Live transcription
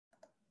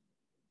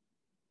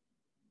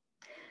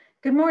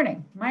Good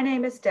morning. My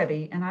name is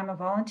Debbie, and I'm a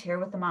volunteer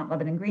with the Mount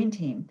Lebanon Green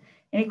Team.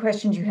 Any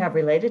questions you have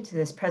related to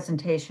this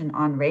presentation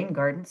on rain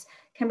gardens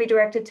can be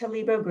directed to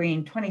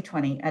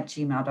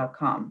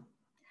lebogreen2020@gmail.com.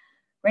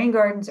 Rain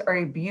gardens are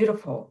a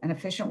beautiful and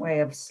efficient way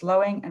of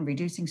slowing and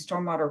reducing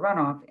stormwater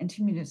runoff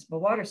into municipal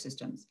water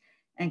systems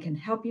and can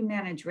help you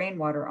manage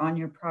rainwater on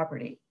your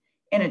property.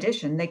 In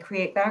addition, they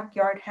create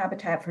backyard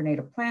habitat for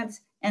native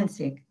plants,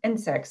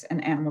 insects,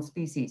 and animal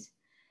species.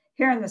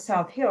 Here in the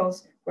South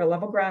Hills, where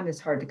level ground is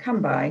hard to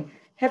come by,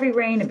 heavy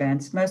rain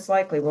events most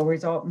likely will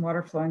result in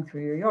water flowing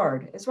through your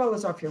yard, as well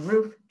as off your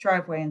roof,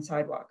 driveway, and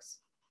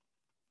sidewalks.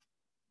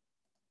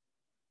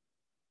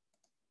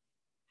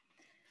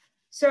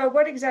 So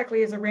what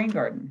exactly is a rain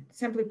garden?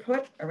 Simply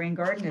put, a rain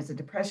garden is a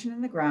depression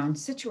in the ground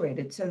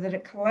situated so that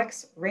it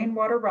collects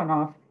rainwater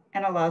runoff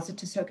and allows it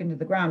to soak into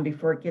the ground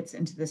before it gets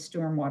into the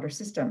stormwater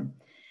system.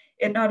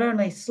 It not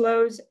only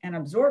slows and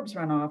absorbs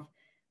runoff,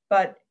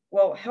 but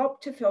will help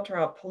to filter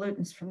out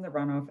pollutants from the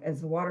runoff as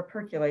the water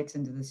percolates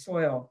into the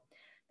soil.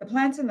 The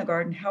plants in the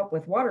garden help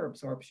with water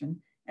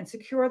absorption and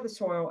secure the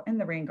soil in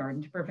the rain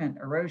garden to prevent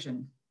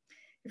erosion.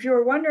 If you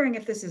are wondering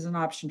if this is an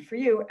option for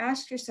you,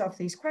 ask yourself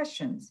these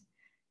questions.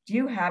 Do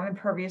you have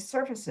impervious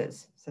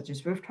surfaces, such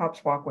as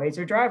rooftops, walkways,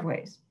 or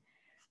driveways?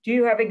 Do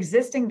you have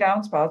existing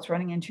downspouts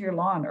running into your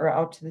lawn or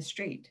out to the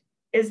street?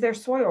 Is there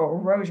soil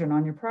erosion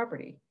on your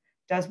property?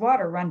 Does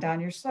water run down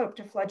your slope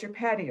to flood your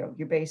patio,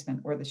 your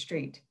basement, or the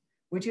street?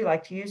 Would you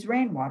like to use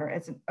rainwater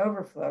as an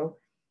overflow,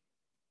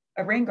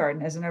 a rain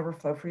garden as an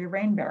overflow for your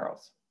rain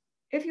barrels?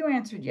 If you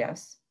answered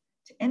yes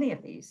to any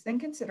of these, then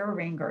consider a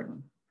rain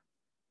garden.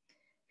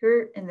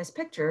 Here in this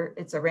picture,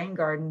 it's a rain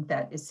garden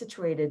that is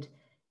situated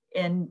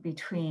in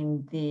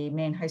between the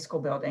main high school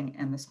building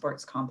and the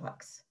sports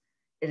complex.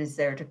 It is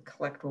there to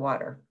collect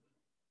water,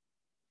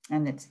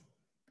 and it's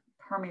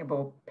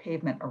permeable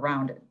pavement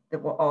around it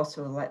that will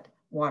also let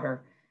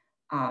water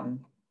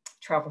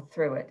travel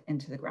through it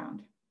into the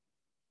ground.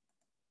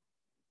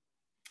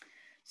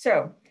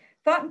 So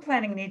thought and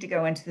planning need to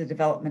go into the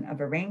development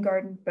of a rain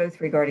garden, both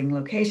regarding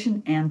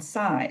location and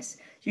size.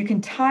 You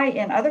can tie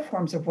in other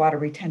forms of water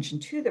retention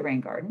to the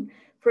rain garden.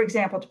 For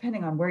example,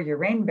 depending on where your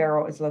rain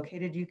barrel is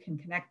located, you can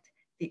connect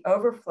the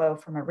overflow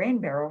from a rain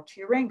barrel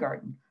to your rain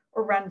garden,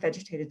 or run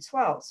vegetated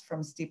swells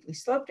from steeply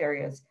sloped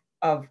areas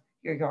of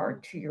your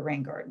yard to your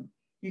rain garden.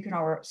 You can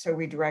also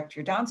redirect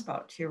your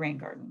downspout to your rain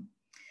garden.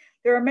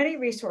 There are many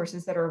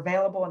resources that are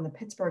available in the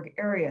Pittsburgh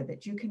area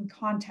that you can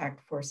contact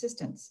for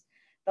assistance.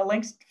 The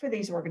links for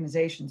these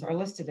organizations are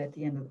listed at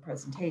the end of the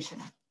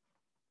presentation.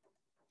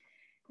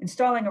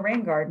 Installing a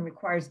rain garden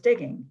requires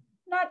digging,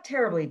 not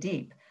terribly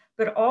deep,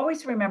 but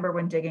always remember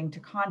when digging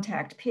to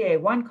contact PA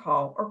One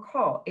Call or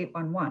call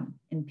 811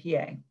 in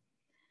PA.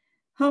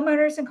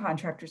 Homeowners and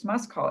contractors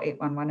must call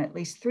 811 at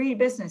least 3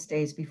 business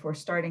days before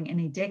starting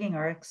any digging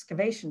or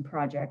excavation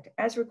project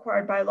as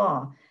required by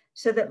law,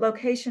 so that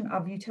location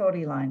of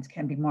utility lines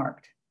can be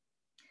marked.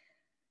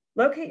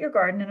 Locate your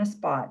garden in a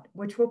spot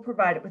which will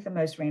provide it with the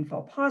most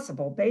rainfall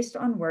possible based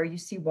on where you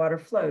see water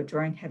flow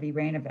during heavy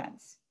rain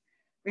events.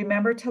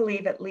 Remember to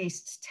leave at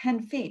least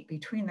 10 feet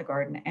between the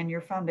garden and your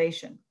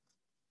foundation.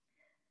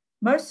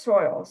 Most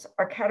soils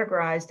are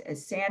categorized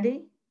as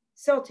sandy,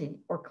 silty,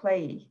 or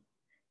clayey.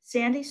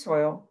 Sandy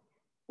soil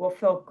will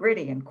feel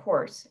gritty and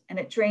coarse, and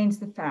it drains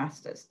the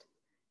fastest.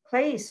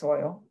 Clayey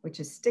soil, which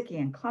is sticky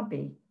and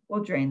clumpy,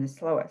 will drain the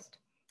slowest.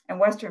 In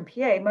Western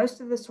PA,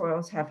 most of the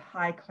soils have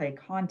high clay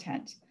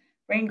content.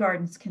 Rain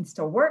gardens can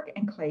still work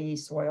in clayey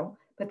soil,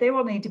 but they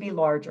will need to be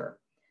larger.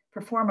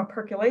 Perform a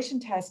percolation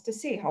test to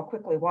see how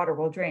quickly water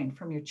will drain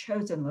from your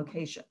chosen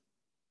location.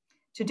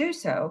 To do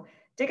so,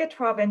 dig a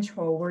 12-inch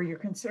hole where you're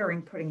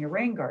considering putting your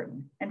rain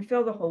garden and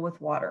fill the hole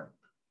with water.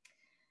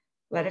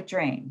 Let it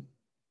drain.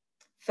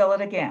 Fill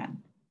it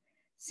again.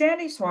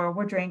 Sandy soil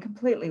will drain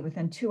completely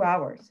within 2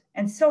 hours,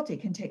 and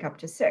silty can take up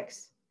to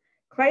 6.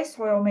 Clay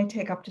soil may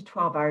take up to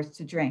 12 hours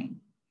to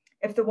drain.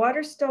 If the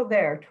water's still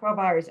there 12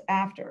 hours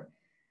after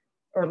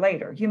or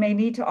later, you may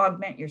need to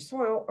augment your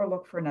soil or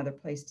look for another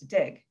place to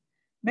dig.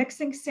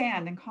 Mixing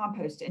sand and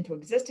compost into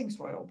existing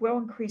soil will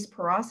increase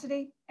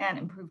porosity and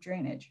improve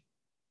drainage.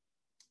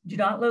 Do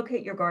not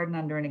locate your garden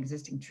under an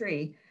existing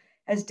tree,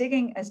 as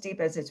digging as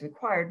deep as is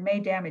required may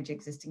damage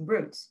existing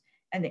roots,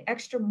 and the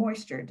extra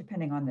moisture,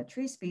 depending on the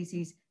tree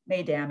species,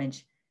 may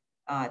damage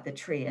the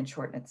tree and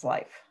shorten its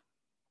life.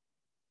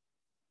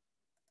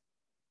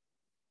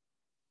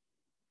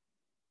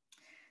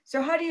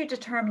 So how do you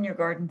determine your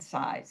garden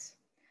size?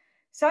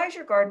 Size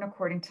your garden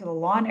according to the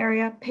lawn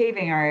area,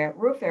 paving area,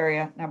 roof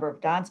area, number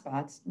of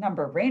downspouts,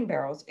 number of rain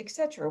barrels,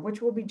 etc.,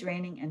 which will be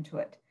draining into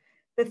it.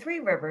 The Three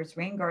Rivers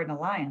Rain Garden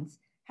Alliance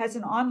has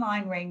an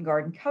online rain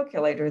garden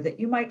calculator that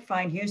you might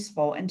find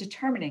useful in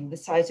determining the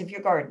size of your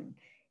garden.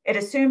 It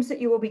assumes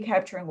that you will be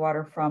capturing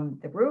water from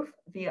the roof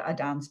via a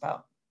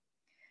downspout.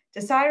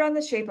 Decide on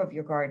the shape of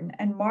your garden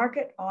and mark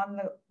it on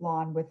the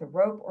lawn with a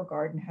rope or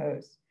garden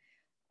hose.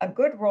 A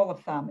good rule of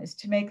thumb is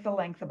to make the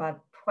length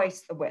about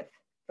twice the width.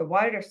 The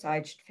wider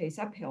side should face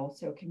uphill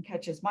so it can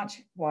catch as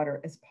much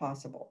water as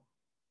possible.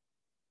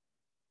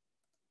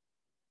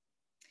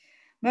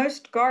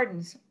 Most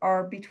gardens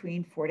are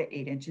between 4 to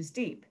 8 inches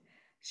deep.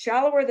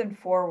 Shallower than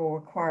 4 will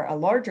require a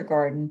larger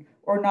garden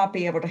or not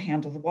be able to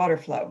handle the water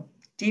flow.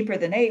 Deeper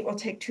than 8 will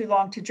take too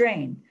long to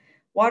drain.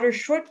 Water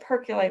should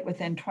percolate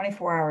within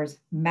 24 hours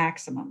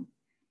maximum.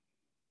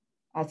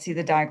 I'll see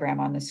the diagram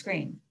on the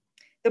screen.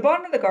 The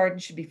bottom of the garden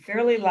should be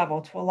fairly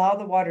level to allow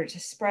the water to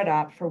spread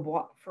out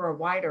for a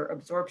wider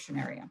absorption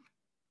area.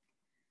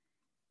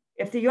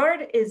 If the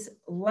yard is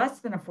less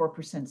than a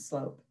 4%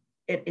 slope,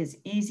 it is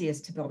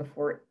easiest to build a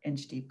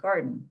 4-inch deep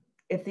garden.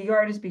 If the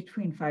yard is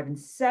between 5 and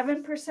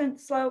 7%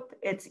 slope,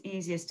 it's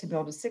easiest to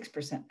build a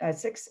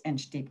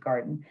 6-inch deep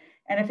garden.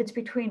 And if it's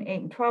between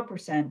 8 and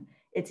 12%,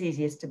 it's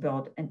easiest to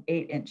build an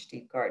 8-inch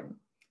deep garden.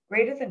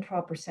 Greater than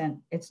 12%,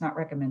 it's not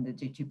recommended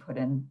that you put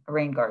in a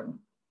rain garden.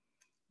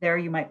 There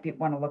you might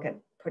want to look at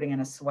putting in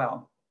a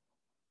swell.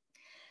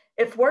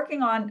 If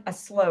working on a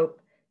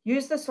slope,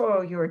 use the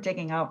soil you are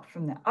digging out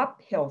from the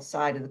uphill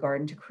side of the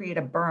garden to create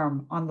a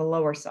berm on the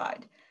lower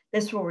side.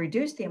 This will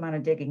reduce the amount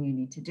of digging you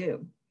need to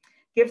do.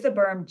 Give the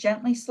berm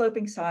gently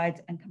sloping sides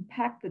and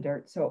compact the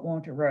dirt so it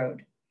won't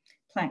erode.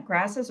 Plant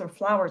grasses or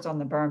flowers on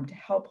the berm to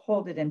help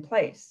hold it in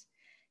place.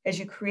 As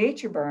you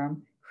create your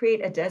berm,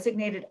 create a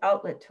designated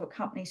outlet to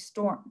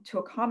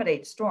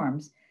accommodate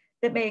storms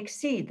that may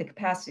exceed the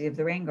capacity of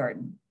the rain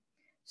garden.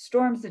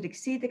 Storms that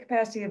exceed the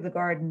capacity of the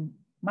garden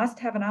must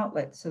have an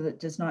outlet so that it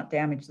does not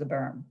damage the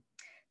berm.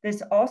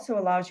 This also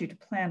allows you to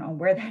plan on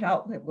where that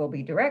outlet will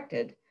be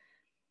directed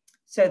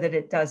so that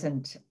it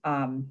doesn't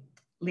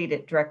lead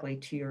it directly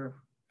to your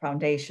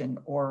foundation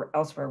or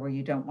elsewhere where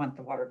you don't want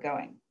the water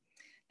going.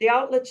 The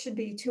outlet should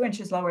be 2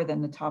 inches lower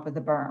than the top of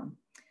the berm.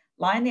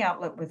 Line the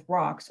outlet with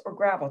rocks or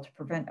gravel to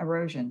prevent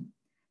erosion.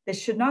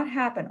 This should not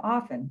happen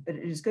often, but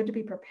it is good to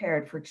be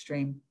prepared for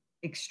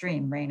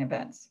extreme rain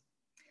events.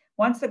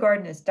 Once the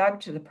garden is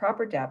dug to the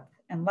proper depth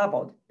and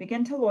leveled,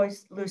 begin to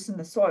loosen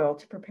the soil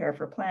to prepare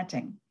for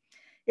planting.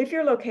 If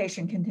your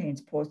location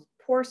contains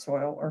poor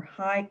soil or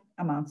high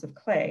amounts of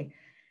clay,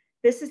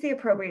 this is the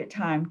appropriate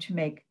time to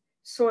make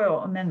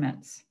soil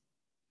amendments.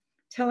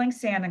 Tilling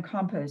sand and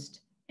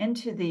compost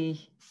into the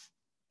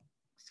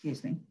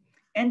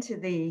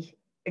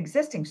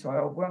existing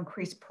soil will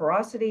increase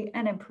porosity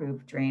and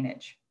improve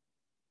drainage.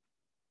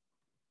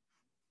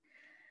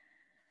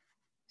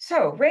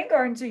 So rain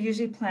gardens are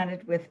usually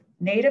planted with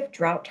native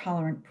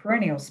drought-tolerant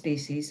perennial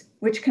species,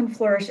 which can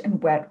flourish in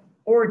wet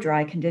or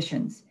dry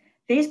conditions.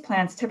 These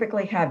plants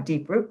typically have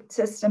deep root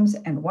systems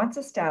and once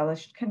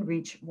established can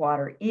reach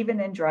water even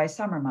in dry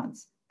summer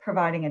months,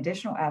 providing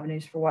additional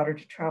avenues for water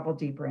to travel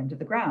deeper into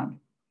the ground.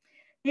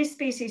 These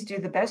species do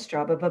the best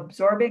job of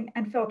absorbing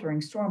and filtering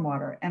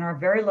stormwater and are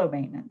very low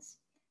maintenance.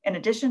 In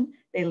addition,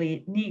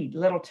 they need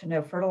little to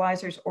no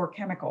fertilizers or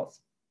chemicals.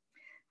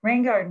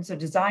 Rain gardens are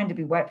designed to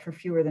be wet for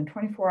fewer than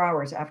 24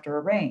 hours after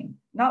a rain,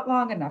 not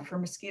long enough for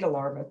mosquito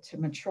larvae to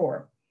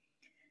mature.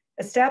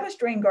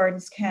 Established rain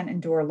gardens can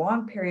endure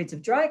long periods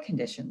of dry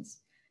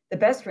conditions. The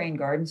best rain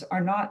garden plants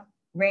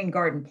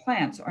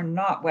are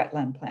not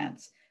wetland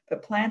plants,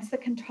 but plants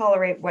that can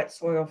tolerate wet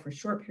soil for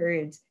short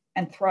periods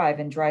and thrive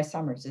in dry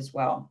summers as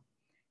well.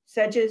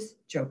 Sedges,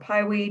 Joe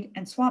Pyeweed,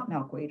 and swamp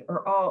milkweed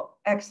are all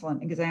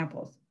excellent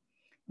examples.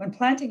 When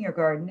planting your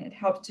garden, it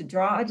helps to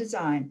draw a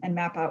design and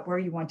map out where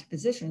you want to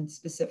position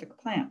specific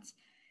plants.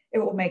 It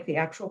will make the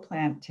actual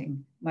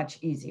planting much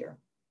easier.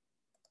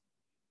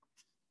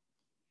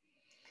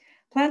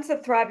 Plants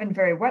that thrive in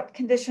very wet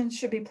conditions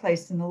should be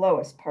placed in the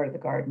lowest part of the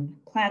garden.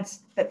 Plants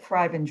that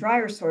thrive in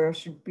drier soil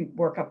should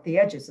work up the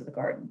edges of the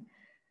garden.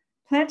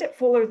 Plant it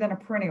fuller than a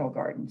perennial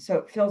garden so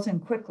it fills in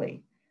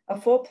quickly. A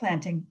full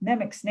planting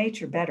mimics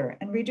nature better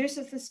and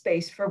reduces the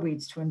space for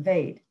weeds to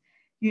invade.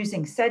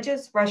 Using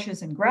sedges,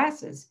 rushes, and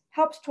grasses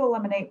helps to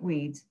eliminate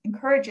weeds,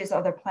 encourages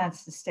other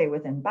plants to stay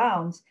within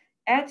bounds,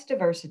 adds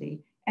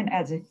diversity, and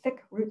adds a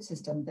thick root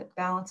system that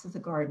balances the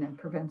garden and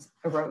prevents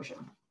erosion.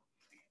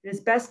 It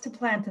is best to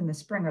plant in the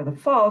spring or the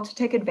fall to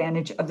take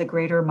advantage of the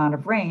greater amount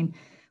of rain,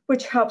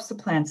 which helps the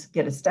plants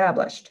get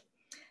established.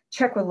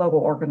 Check with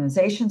local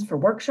organizations for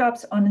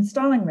workshops on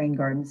installing rain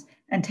gardens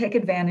and take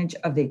advantage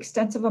of the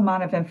extensive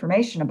amount of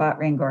information about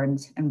rain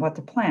gardens and what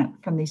to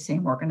plant from these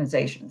same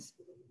organizations.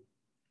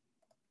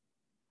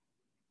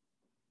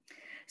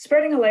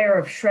 Spreading a layer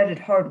of shredded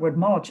hardwood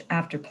mulch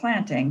after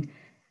planting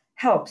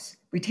helps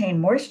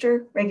retain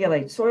moisture,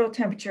 regulate soil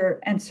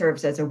temperature, and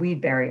serves as a weed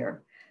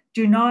barrier.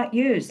 Do not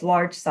use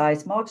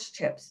large-size mulch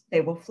chips.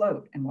 They will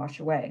float and wash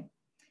away.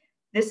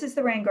 This is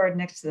the rain garden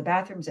next to the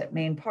bathrooms at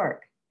Main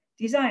Park,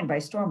 designed by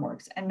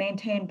Stormworks and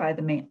maintained by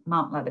the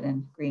Mount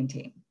Lebanon Green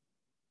Team.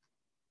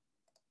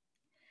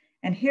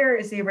 And here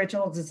is the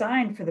original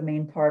design for the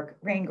Main Park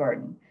rain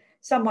garden.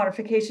 Some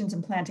modifications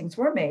and plantings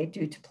were made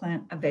due to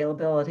plant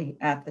availability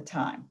at the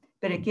time,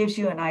 but it gives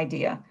you an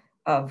idea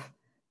of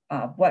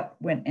what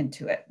went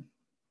into it.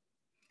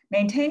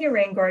 Maintain your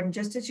rain garden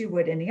just as you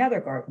would any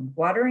other garden.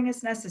 Watering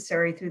is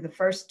necessary through the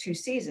first 2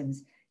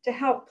 seasons to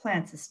help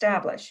plants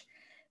establish.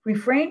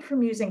 Refrain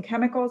from using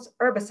chemicals,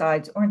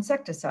 herbicides, or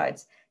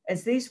insecticides,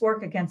 as these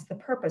work against the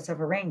purpose of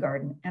a rain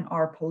garden and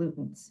are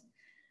pollutants.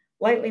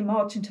 Lightly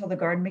mulch until the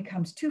garden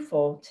becomes too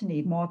full to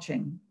need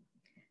mulching.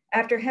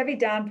 After heavy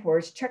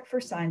downpours, check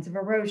for signs of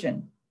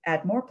erosion.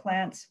 Add more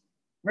plants,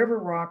 river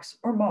rocks,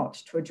 or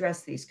mulch to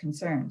address these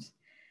concerns.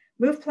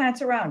 Move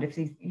plants around if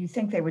you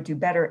think they would do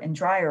better in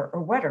drier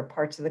or wetter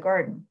parts of the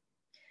garden.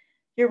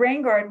 Your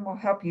rain garden will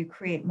help you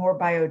create more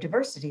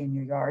biodiversity in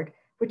your yard,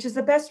 which is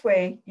the best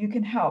way you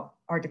can help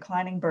our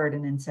declining bird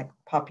and insect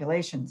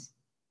populations.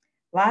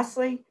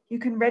 Lastly, you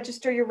can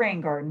register your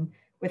rain garden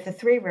with the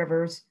Three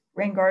Rivers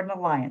Rain Garden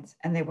Alliance,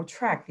 and they will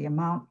track the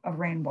amount of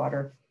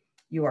rainwater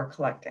you are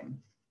collecting.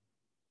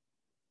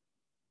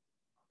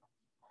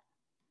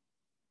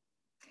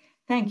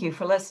 Thank you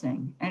for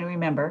listening. And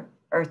remember,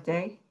 Earth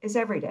Day is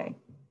every day.